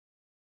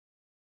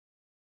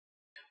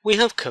We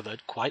have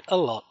covered quite a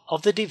lot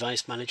of the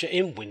device manager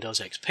in Windows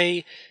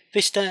XP,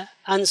 Vista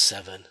and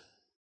 7.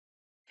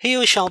 Here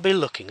we shall be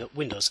looking at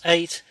Windows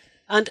 8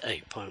 and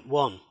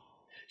 8.1,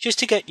 just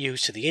to get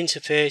used to the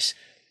interface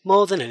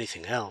more than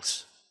anything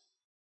else.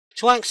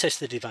 To access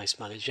the device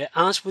manager,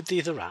 as with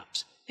the other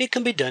apps, it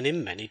can be done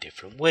in many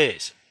different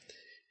ways.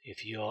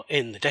 If you're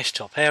in the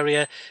desktop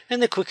area,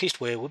 then the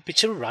quickest way would be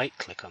to right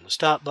click on the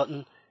Start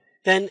button,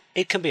 then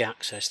it can be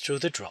accessed through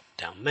the drop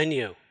down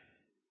menu.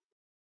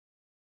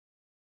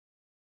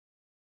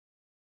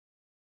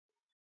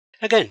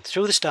 Again,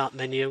 through the Start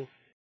menu,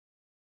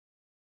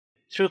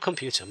 through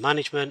Computer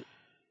Management,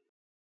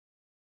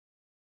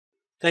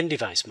 then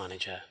Device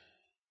Manager.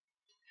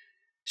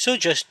 So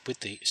just with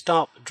the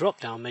Start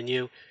drop-down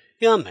menu,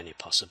 there are many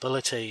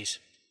possibilities.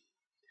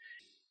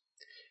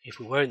 If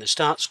we were in the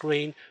Start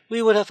screen,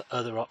 we would have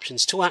other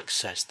options to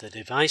access the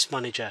Device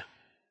Manager.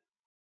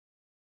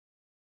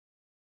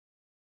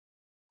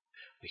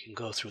 We can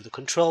go through the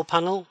Control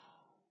panel,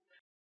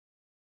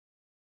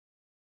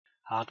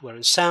 Hardware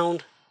and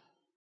Sound,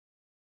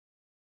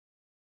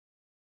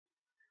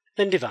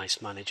 then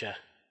Device Manager.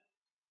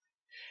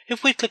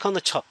 If we click on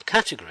the top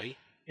category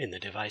in the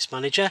Device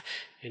Manager,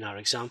 in our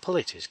example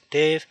it is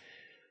Dave,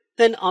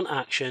 then on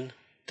Action,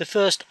 the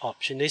first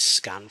option is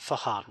Scan for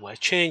hardware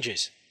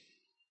changes.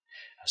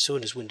 As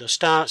soon as Windows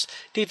starts,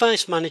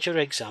 Device Manager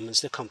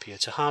examines the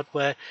computer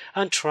hardware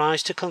and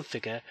tries to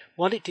configure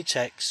what it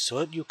detects so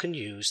that you can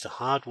use the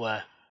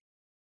hardware.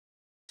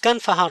 Scan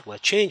for hardware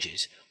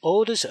changes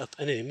orders up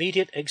an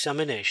immediate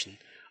examination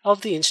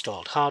of the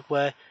installed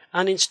hardware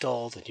and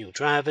install the new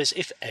drivers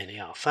if any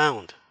are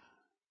found.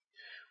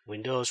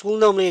 Windows will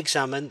normally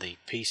examine the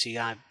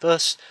PCI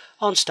bus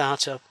on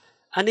startup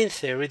and in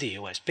theory the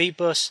USB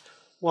bus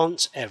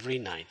once every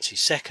 90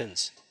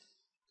 seconds.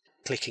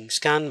 Clicking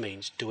Scan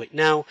means do it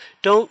now,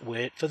 don't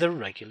wait for the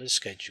regular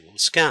scheduled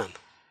scan.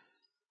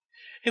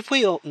 If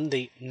we open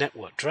the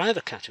Network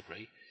Driver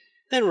category,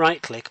 then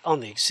right click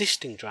on the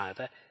existing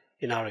driver,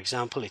 in our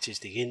example it is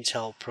the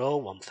Intel Pro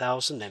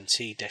 1000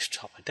 MT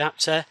desktop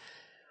adapter.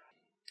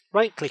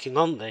 Right clicking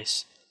on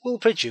this will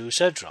produce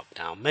a drop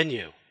down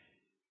menu.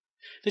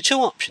 The two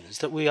options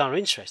that we are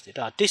interested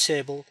in are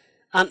Disable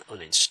and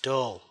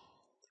Uninstall.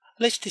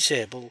 Let's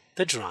disable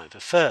the driver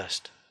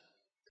first.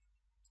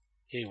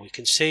 Here we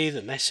can see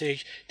the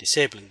message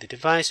disabling the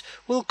device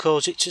will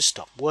cause it to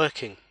stop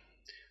working.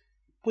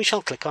 We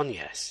shall click on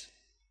Yes.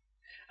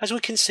 As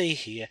we can see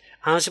here,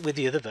 as with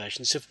the other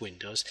versions of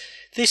Windows,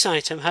 this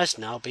item has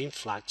now been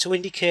flagged to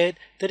indicate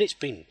that it's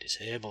been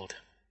disabled.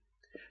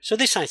 So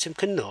this item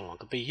can no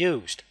longer be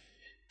used.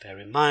 Bear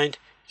in mind,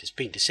 it has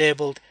been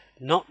disabled,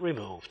 not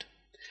removed.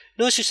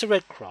 Notice the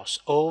red cross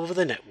over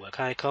the network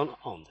icon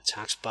on the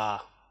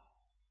taskbar.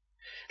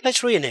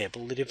 Let's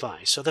re-enable the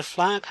device so the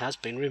flag has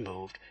been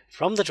removed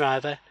from the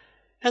driver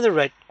and the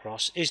red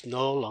cross is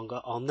no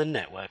longer on the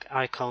network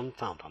icon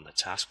found on the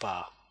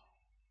taskbar.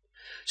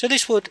 So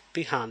this would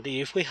be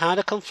handy if we had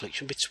a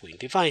confliction between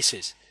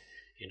devices.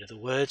 In other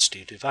words,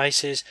 two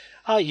devices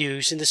are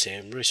using the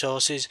same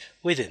resources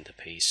within the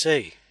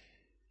PC.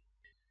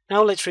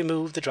 Now let's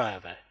remove the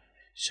driver.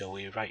 So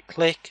we right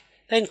click,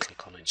 then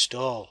click on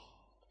Install.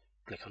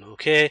 Click on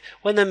OK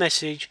when the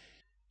message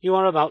you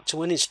are about to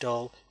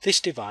uninstall this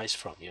device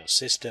from your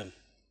system.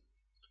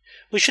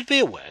 We should be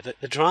aware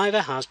that the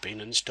driver has been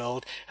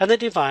installed and the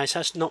device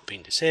has not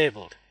been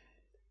disabled.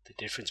 The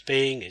difference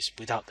being is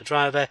without the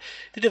driver,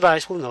 the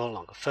device will no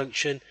longer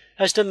function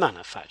as the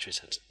manufacturers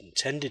had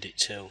intended it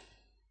to.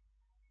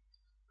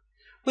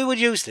 We would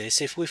use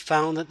this if we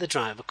found that the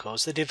driver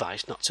caused the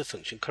device not to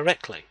function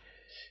correctly.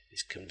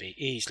 This can be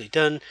easily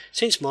done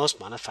since most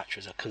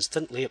manufacturers are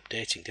constantly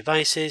updating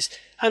devices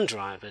and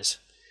drivers,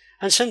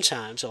 and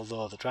sometimes,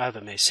 although the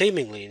driver may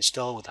seemingly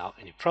install without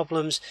any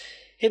problems,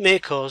 it may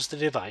cause the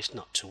device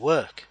not to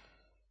work.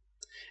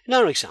 In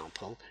our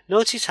example,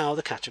 notice how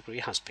the category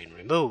has been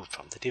removed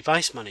from the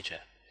Device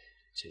Manager.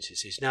 Since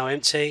it is now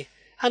empty,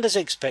 and as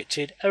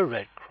expected, a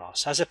red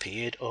cross has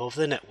appeared over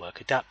the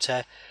network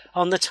adapter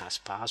on the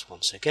taskbars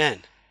once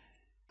again.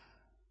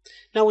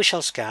 Now we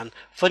shall scan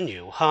for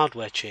new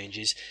hardware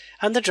changes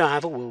and the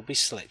driver will be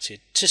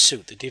selected to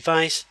suit the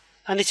device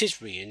and it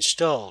is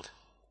reinstalled.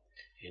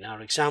 In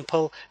our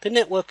example, the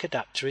network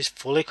adapter is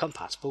fully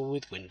compatible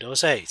with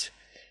Windows 8.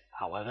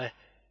 However,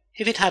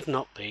 if it had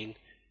not been,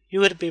 you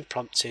would have been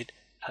prompted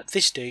at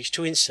this stage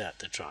to insert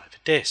the driver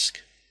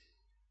disk.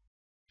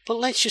 But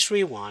let's just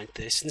rewind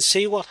this and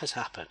see what has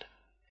happened.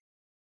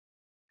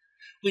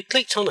 We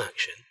clicked on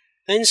Action,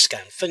 then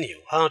Scan for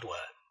new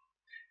hardware.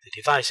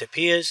 The device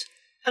appears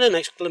and an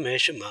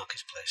exclamation mark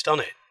is placed on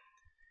it.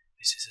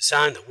 This is a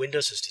sign that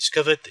Windows has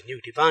discovered the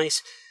new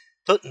device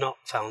but not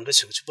found a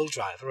suitable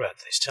driver at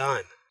this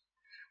time.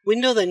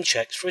 Windows then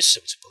checks for a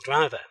suitable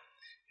driver.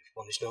 If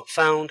one is not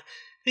found,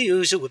 the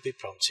user would be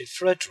prompted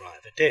for a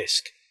driver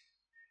disk.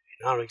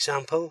 In our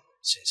example,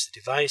 since the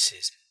device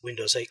is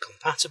Windows 8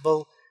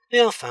 compatible, they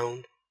are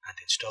found and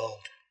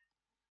installed.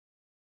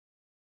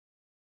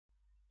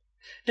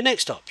 The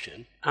next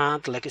option,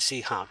 Add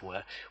Legacy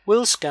Hardware,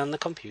 will scan the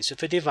computer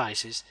for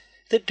devices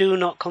that do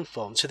not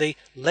conform to the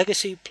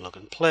legacy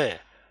plug-and-play,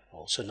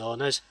 also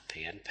known as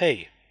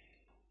PNP.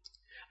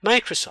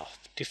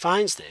 Microsoft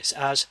defines this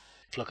as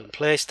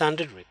plug-and-play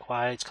standard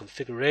requires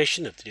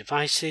configuration of the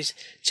devices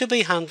to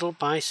be handled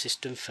by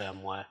system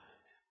firmware,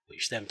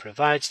 which then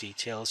provides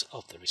details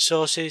of the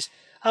resources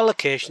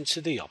allocation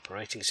to the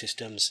operating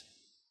systems.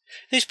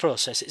 This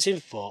process is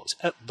invoked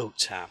at boot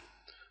time.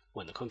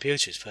 When the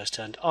computer is first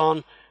turned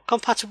on,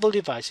 compatible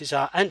devices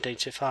are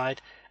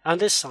identified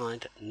and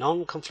assigned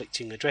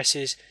non-conflicting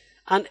addresses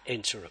and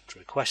interrupt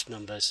request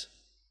numbers.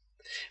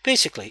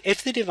 Basically,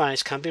 if the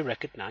device can be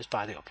recognized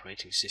by the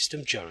operating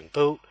system during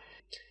boot,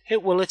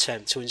 it will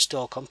attempt to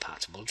install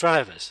compatible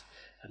drivers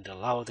and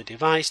allow the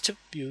device to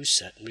use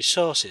certain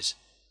resources.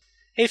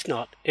 If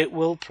not, it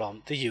will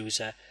prompt the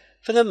user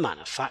for the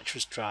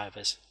manufacturer's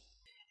drivers.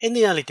 In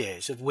the early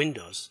days of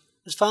Windows,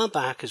 as far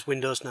back as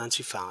Windows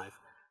 95,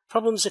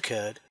 problems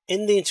occurred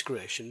in the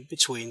integration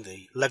between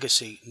the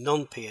legacy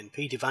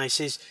non-PNP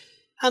devices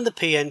and the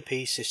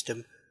PNP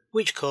system,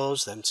 which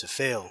caused them to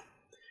fail,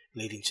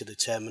 leading to the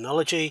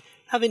terminology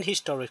having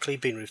historically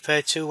been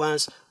referred to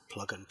as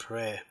plug and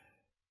pray.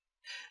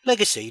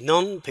 Legacy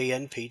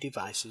non-PNP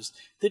devices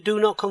that do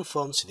not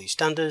conform to these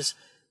standards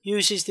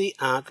uses the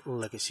Add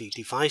Legacy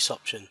Device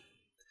option.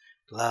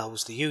 It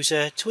allows the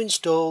user to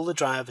install the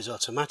drivers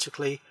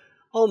automatically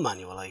or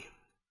manually.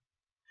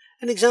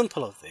 An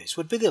example of this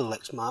would be the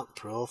Lexmark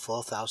Pro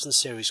 4000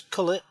 series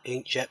colour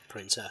inkjet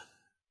printer.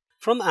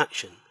 From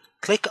Action,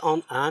 click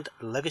on Add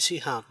Legacy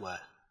Hardware.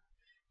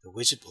 The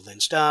wizard will then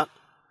start.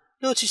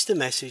 Notice the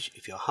message: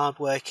 if your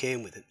hardware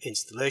came with an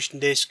installation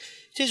disk,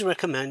 it is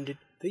recommended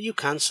that you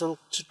cancel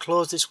to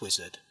close this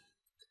wizard.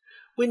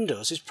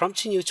 Windows is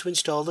prompting you to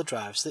install the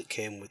drives that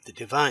came with the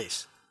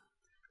device.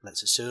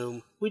 Let's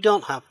assume we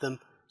don't have them,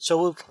 so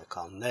we'll click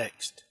on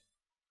Next.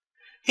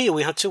 Here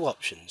we have two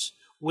options.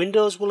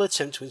 Windows will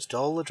attempt to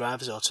install the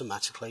drivers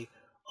automatically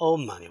or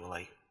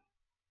manually.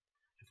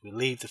 If we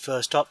leave the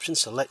first option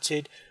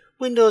selected,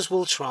 Windows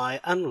will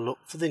try and look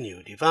for the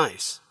new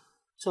device.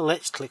 So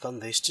let's click on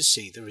this to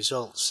see the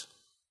results.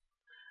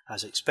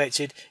 As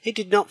expected, it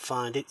did not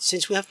find it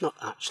since we have not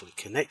actually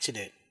connected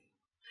it.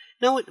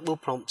 Now it will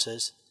prompt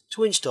us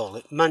to install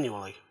it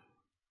manually.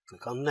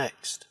 Click on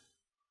Next.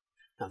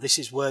 Now this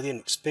is where the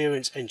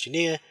inexperienced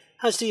engineer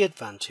has the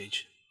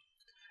advantage.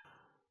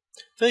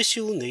 First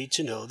you will need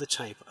to know the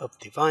type of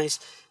device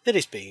that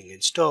is being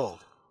installed.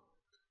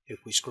 If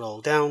we scroll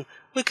down,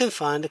 we can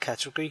find a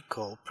category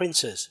called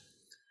printers,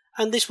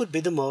 and this would be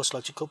the most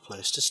logical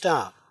place to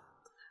start.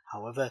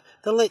 However,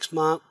 the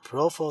Lexmark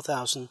Pro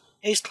 4000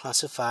 is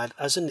classified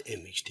as an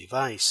image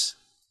device.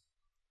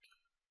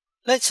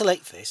 Let's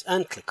select this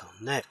and click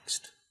on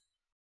Next.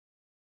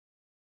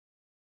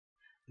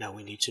 Now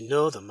we need to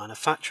know the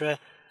manufacturer,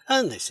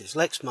 and this is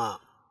Lexmark,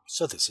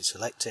 so this is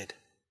selected.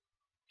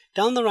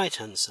 Down the right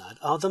hand side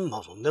are the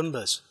model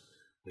numbers.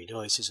 We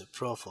know this is a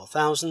Pro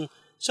 4000,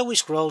 so we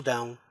scroll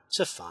down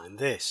to find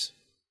this.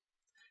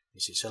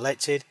 This is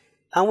selected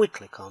and we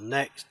click on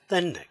Next,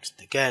 then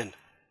Next again.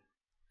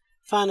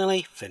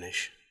 Finally,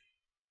 Finish.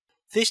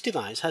 This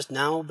device has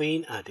now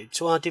been added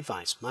to our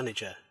device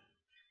manager.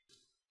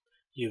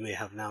 You may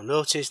have now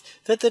noticed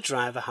that the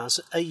driver has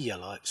a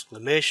yellow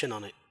exclamation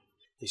on it.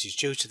 This is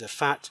due to the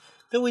fact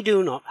that we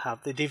do not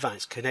have the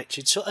device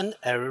connected, so an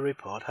error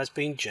report has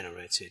been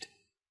generated.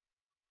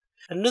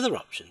 Another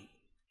option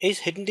is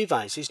hidden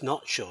devices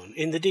not shown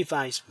in the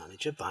device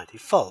manager by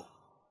default.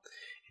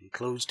 It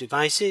includes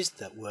devices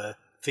that were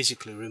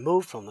physically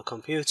removed from the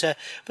computer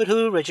but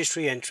whose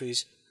registry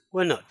entries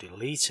were not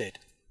deleted.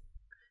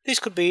 This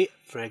could be,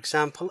 for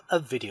example, a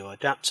video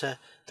adapter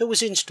that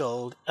was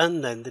installed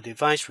and then the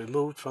device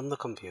removed from the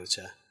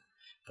computer,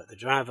 but the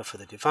driver for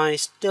the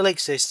device still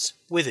exists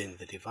within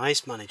the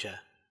device manager.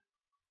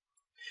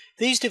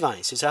 These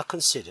devices are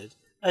considered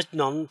as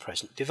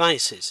non-present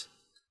devices.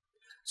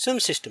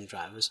 Some system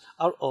drivers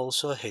are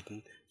also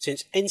hidden,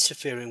 since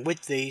interfering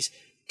with these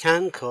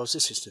can cause the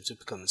system to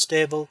become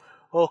unstable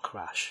or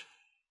crash.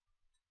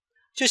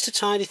 Just to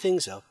tidy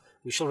things up,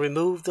 we shall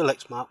remove the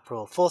Lexmark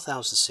Pro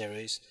 4000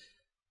 series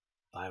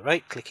by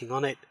right-clicking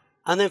on it,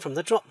 and then from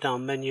the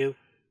drop-down menu,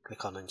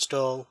 click on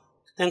Install,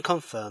 then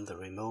confirm the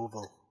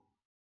removal.